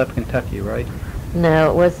you guys left Kentucky, right?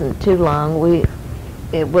 No, it wasn't too long.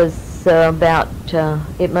 It was about,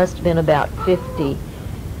 it must have been about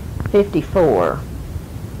 54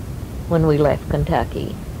 when we left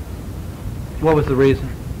Kentucky. What was the reason?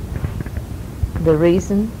 The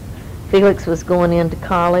reason? Felix was going into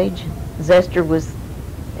college. Zester was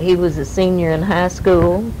a senior in high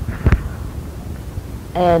school.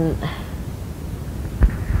 And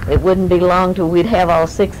it wouldn't be long till we'd have all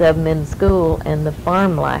 6 of them in school, and the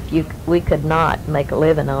farm life, we could not make a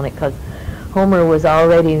living on it, because Homer was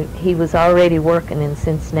already working in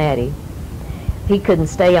Cincinnati. He couldn't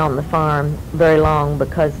stay on the farm very long,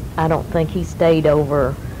 because I don't think he stayed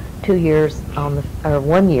over 2 years or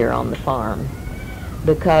 1 year on the farm,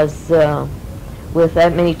 because with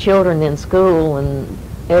that many children in school and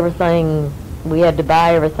everything, we had to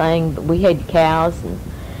buy everything. But we had cows, and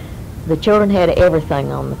the children had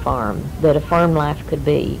everything on the farm that a farm life could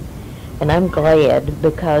be. And I'm glad,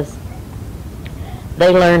 because they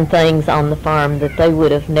learned things on the farm that they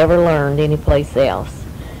would have never learned anyplace else.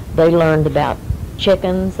 They learned about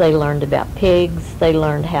chickens, they learned about pigs, they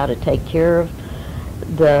learned how to take care of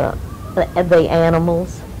the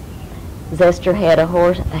animals. Zester had a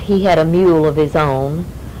horse, he had a mule of his own,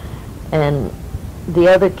 and the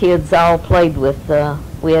other kids all played with,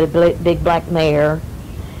 we had a big black mare,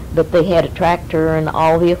 but they had a tractor and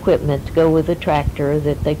all the equipment to go with the tractor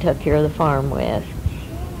that they took care of the farm with.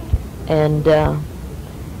 And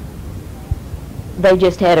they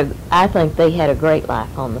just I think they had a great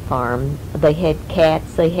life on the farm. They had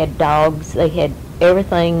cats, they had dogs, they had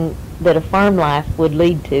everything that a farm life would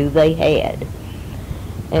lead to, they had.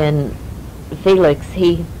 And Felix,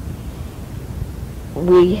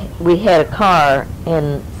 we had a car,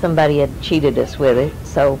 and somebody had cheated us with it.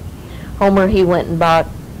 So Homer, he went and bought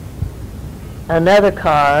another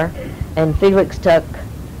car, and Felix took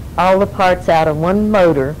all the parts out of one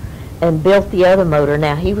motor and built the other motor.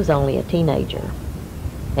 Now, he was only a teenager,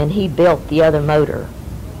 and he built the other motor,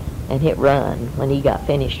 and it run. When he got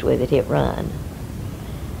finished with it, it run.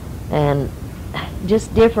 And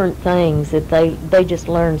just different things that they just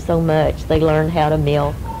learned so much. They learned how to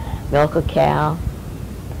milk a cow.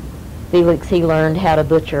 Felix, he learned how to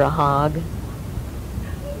butcher a hog.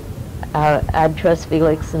 I'd trust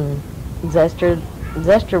Felix and Zester.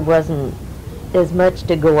 Zester wasn't as much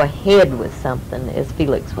to go ahead with something as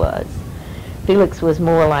Felix was. Felix was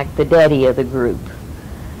more like the daddy of the group.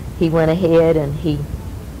 He went ahead, and he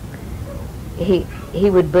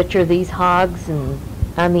would butcher these hogs, and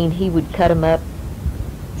I mean, he would cut them up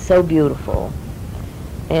so beautiful.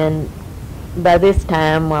 And by this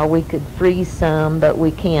time, while we could freeze some, but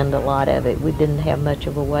we canned a lot of it. We didn't have much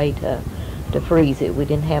of a way to freeze it. We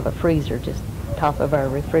didn't have a freezer just top of our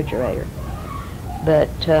refrigerator. But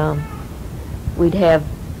we'd have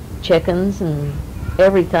chickens and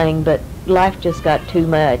everything, but life just got too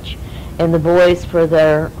much. And the boys, for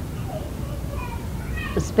their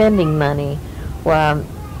spending money, well,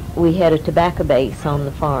 we had a tobacco base on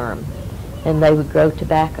the farm, and they would grow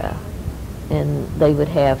tobacco, and they would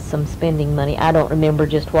have some spending money. I don't remember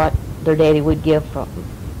just what their daddy would give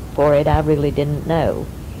for it. I really didn't know.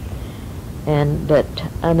 But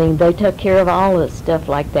I mean, they took care of all the stuff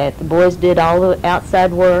like that. The boys did all the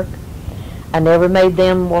outside work. I never made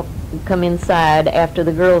them come inside after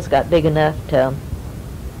the girls got big enough to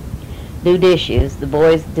do dishes. The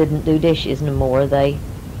boys didn't do dishes no more. They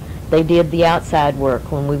did the outside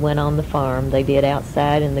work when we went on the farm. They did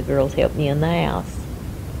outside, and the girls helped me in the house.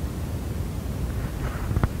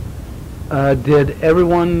 Did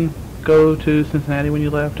everyone go to Cincinnati when you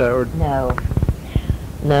left? Or? No.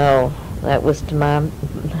 That was to my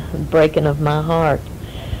breaking of my heart.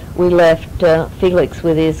 We left Felix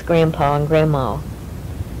with his grandpa and grandma,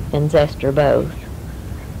 and Zester both.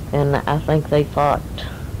 And I think they fought.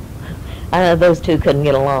 I know those two couldn't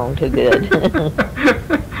get along too good.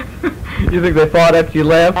 You think they fought after you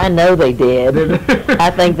left? I know they did.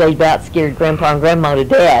 I think they about scared Grandpa and Grandma to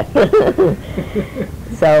death.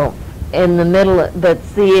 So, in the middle, but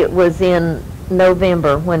see, it was in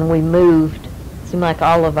November when we moved. Seemed like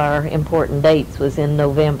all of our important dates was in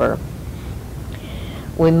November.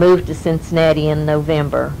 We moved to Cincinnati in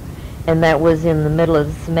November, and that was in the middle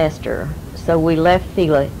of the semester. So we left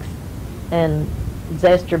Felix and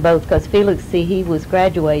Zester both, because Felix, see, he was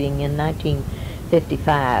graduating in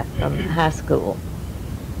 1955 from high school,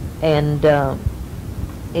 and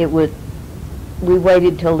we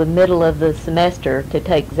waited till the middle of the semester to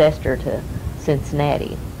take Zester to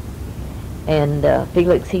Cincinnati. And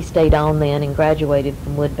Felix, he stayed on then and graduated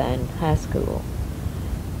from Woodbine High School.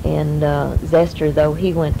 And Zester, though,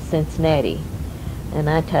 he went to Cincinnati. And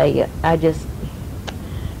I tell you,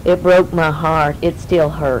 it broke my heart. It still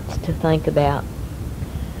hurts to think about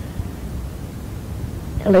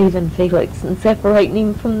leaving Felix and separating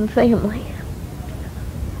him from the family.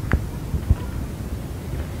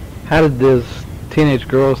 How did those teenage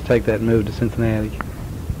girls take that move to Cincinnati?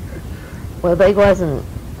 Well, I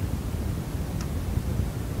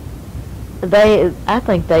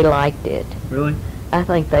think they liked it. Really? I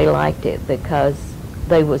think they liked it because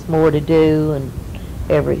there was more to do and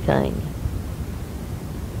everything.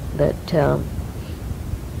 But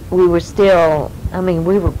we were still,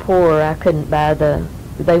 we were poor. I couldn't buy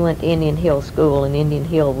they went to Indian Hill School, and Indian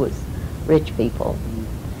Hill was rich people.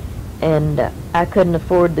 And I couldn't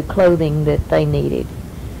afford the clothing that they needed.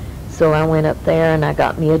 So I went up there and I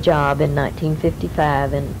got me a job in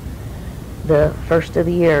 1955, and the first of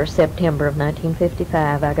the year, September of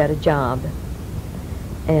 1955, I got a job.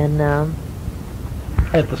 And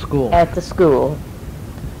at the school? At the school,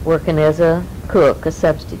 working as a cook, a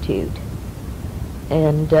substitute.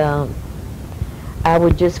 And I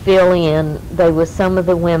would just fill in. There was some of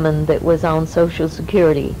the women that was on Social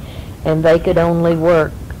Security, and they could only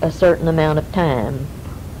work a certain amount of time.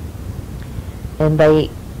 And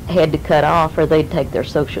they had to cut off or they'd take their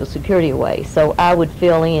Social Security away. So I would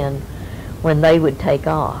fill in when they would take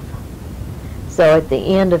off. So at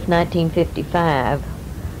the end of 1955,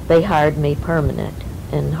 they hired me permanent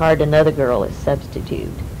and hired another girl as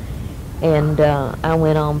substitute. And I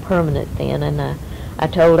went on permanent then, and I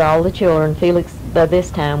told all the children. Felix, by this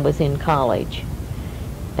time, was in college.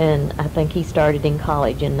 And I think he started in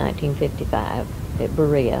college in 1955 at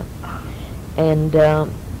Berea. And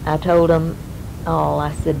I told them all,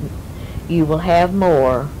 I said, you will have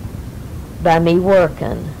more by me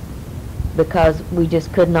working, because we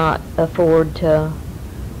just could not afford to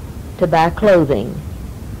buy clothing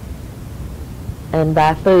and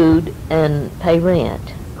buy food and pay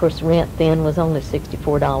rent. Of course, rent then was only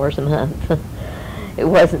 $64 a month. It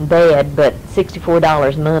wasn't bad, but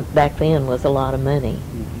 $64 a month back then was a lot of money.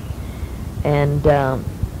 And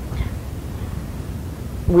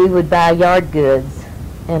we would buy yard goods,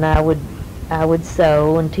 and I would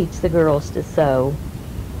sew and teach the girls to sew,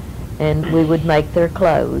 and we would make their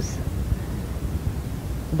clothes.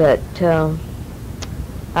 But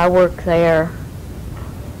I worked there,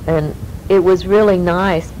 and it was really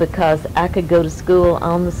nice because I could go to school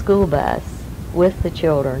on the school bus with the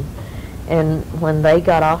children, and when they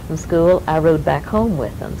got off from school, I rode back home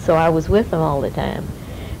with them, so I was with them all the time.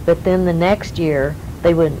 But then the next year,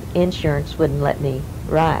 insurance wouldn't let me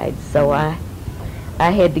ride, so I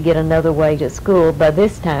had to get another way to school. By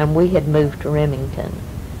this time, we had moved to Remington,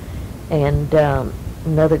 and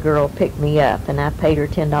another girl picked me up, and I paid her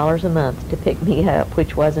 $10 a month to pick me up,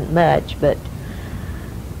 which wasn't much, but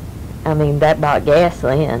that bought gas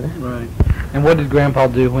then. Right. And what did Grandpa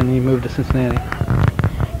do when he moved to Cincinnati?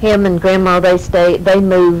 Him and Grandma, they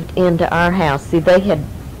moved into our house. See, they had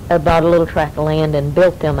bought a little tract of land and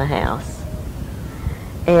built them a house.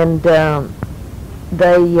 And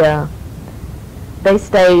they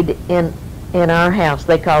stayed in our house.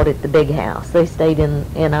 They called it the big house. They stayed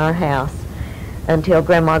in our house until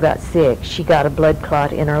Grandma got sick. She got a blood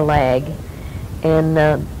clot in her leg,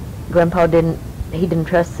 and Grandpa didn't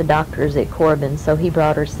trust the doctors at Corbin, so he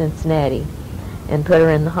brought her to Cincinnati and put her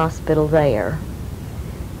in the hospital there.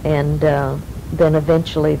 And then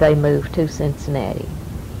eventually they moved to Cincinnati.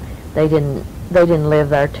 They didn't live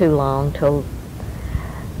there too long, till,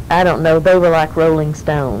 I don't know, they were like Rolling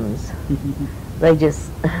Stones. They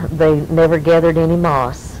never gathered any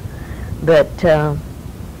moss. But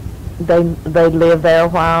they lived there a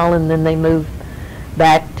while, and then they moved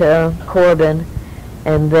back to Corbin,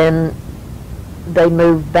 and then they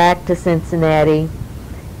moved back to Cincinnati,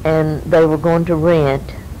 and they were going to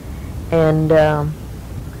rent, and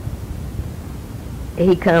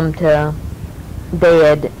he come to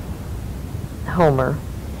Dad, Homer.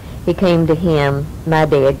 he came to him, my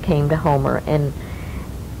dad came to Homer, and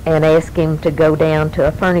asked him to go down to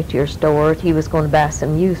a furniture store. He was going to buy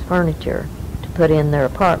some used furniture to put in their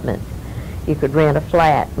apartment. You could rent a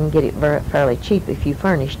flat and get it fairly cheap if you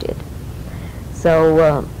furnished it.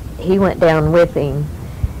 So he went down with him,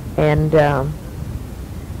 and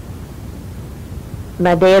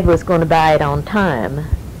my dad was going to buy it on time,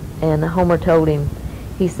 and Homer told him,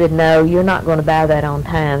 he said, "No, you're not going to buy that on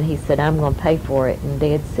time." He said, "I'm going to pay for it." And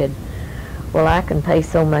Dad said, "Well, I can pay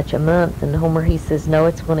so much a month." And Homer, he says, "No,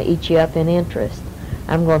 it's going to eat you up in interest.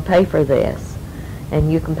 I'm going to pay for this,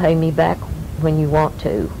 and you can pay me back when you want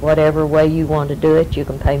to. Whatever way you want to do it, you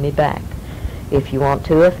can pay me back if you want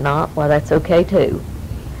to. If not, well, that's okay too."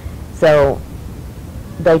 So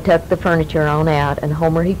they took the furniture on out, and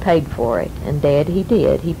Homer, he paid for it, and Dad, he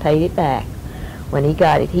did. He paid it back when he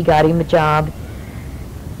got it. He got him a job.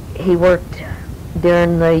 He worked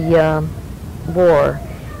during the war.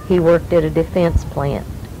 He worked at a defense plant.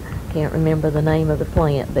 I can't remember the name of the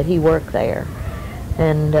plant, but he worked there.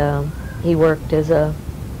 And he worked as a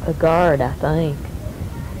guard, I think,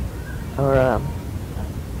 or a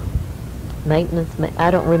maintenance,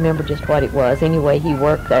 I don't remember just what it was. Anyway, he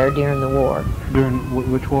worked there during the war. During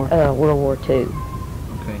which war? World War II.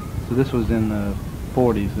 Okay, so this was in the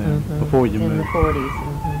 40s then, before you moved. In the 40s.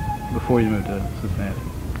 Before you moved to Cincinnati.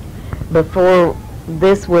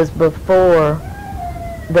 This was before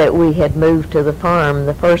that we had moved to the farm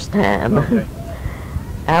the first time. Okay.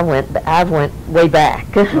 I went way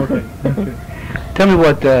back. Okay. Okay. Tell me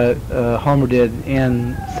what Homer did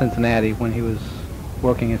in Cincinnati when he was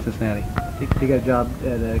working in Cincinnati. He got a job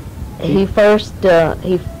at a... He first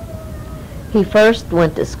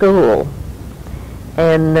went to school,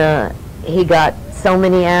 and he got so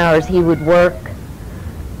many hours. He would work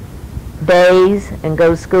days and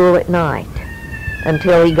go to school at night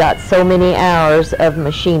until he got so many hours of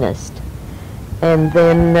machinist. And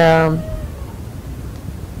then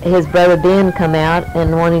his brother Ben come out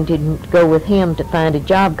and wanted to go with him to find a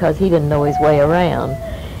job because he didn't know his way around.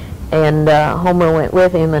 And Homer went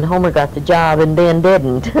with him, and Homer got the job, and Ben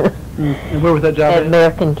didn't. And where was that job at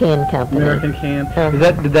American Can Company. American Can.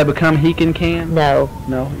 Did that become Hekin Can? No.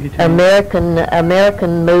 No.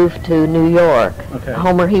 American moved to New York. Okay.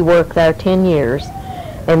 Homer, he worked there 10 years,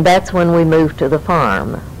 and that's when we moved to the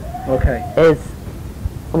farm. Okay. As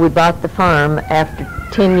we bought the farm after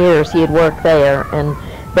 10 years, he had worked there, and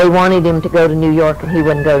they wanted him to go to New York, and he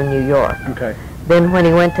wouldn't go to New York. Okay. Then when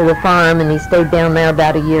he went to the farm, and he stayed down there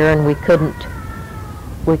about a year, and we couldn't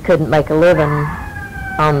make a living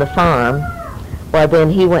on the farm, well, then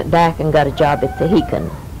he went back and got a job at the Hekin.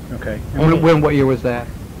 Okay. And what year was that?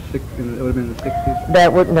 It would have been the 60s?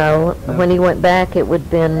 That would, no. When he went back, it would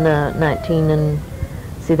have been that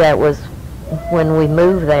was when we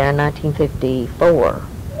moved there in 1954.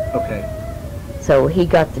 Okay. So he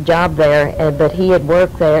got the job there, but he had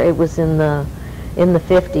worked there. It was in the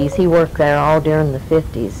 50s. He worked there all during the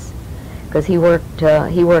 50s, because he worked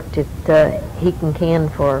at Hekin Can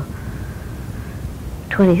for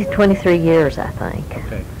 23 years, I think.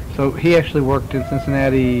 Okay. So he actually worked in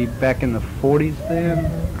Cincinnati back in the 40s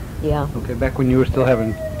then? Yeah. Okay, back when you were still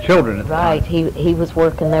having children at the Right. time. He was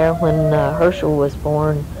working there when Herschel was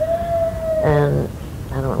born, and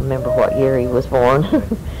I don't remember what year he was born.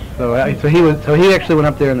 Okay. So he actually went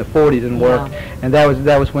up there in the 40s and worked, and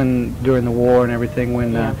that was when, during the war and everything,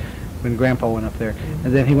 when Grandpa went up there.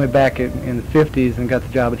 And then he went back in the 50s and got the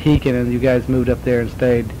job at Hekin, and you guys moved up there and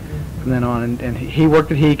stayed from then on. And he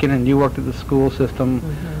worked at Hekin, and you worked at the school system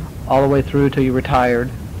all the way through till you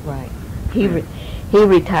retired. Right. He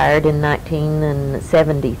retired in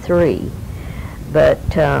 1973,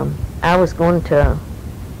 but I was going to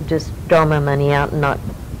just draw my money out and not,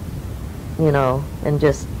 and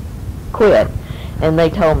just quit. And they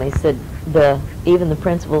told me, said, even the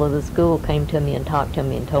principal of the school came to me and talked to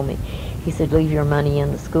me and told me, he said, leave your money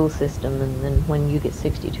in the school system, and then when you get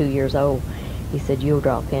 62 years old, he said, you'll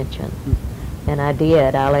draw a pension. And I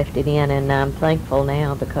did. I left it in, and I'm thankful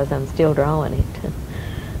now because I'm still drawing it.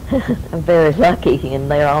 I'm very lucky,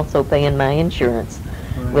 and they're also paying my insurance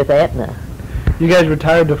with Aetna. You guys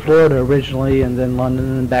retired to Florida originally, and then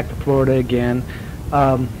London, and back to Florida again.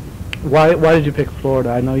 Why did you pick Florida?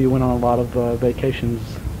 I know you went on a lot of vacations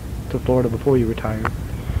to Florida before you retired.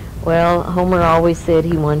 Well, Homer always said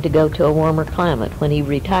he wanted to go to a warmer climate when he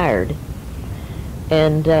retired.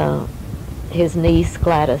 And his niece,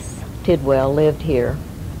 Gladys Tidwell, lived here.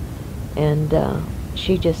 And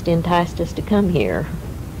she just enticed us to come here.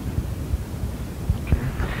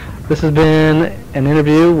 This has been an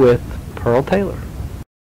interview with Pearl Taylor.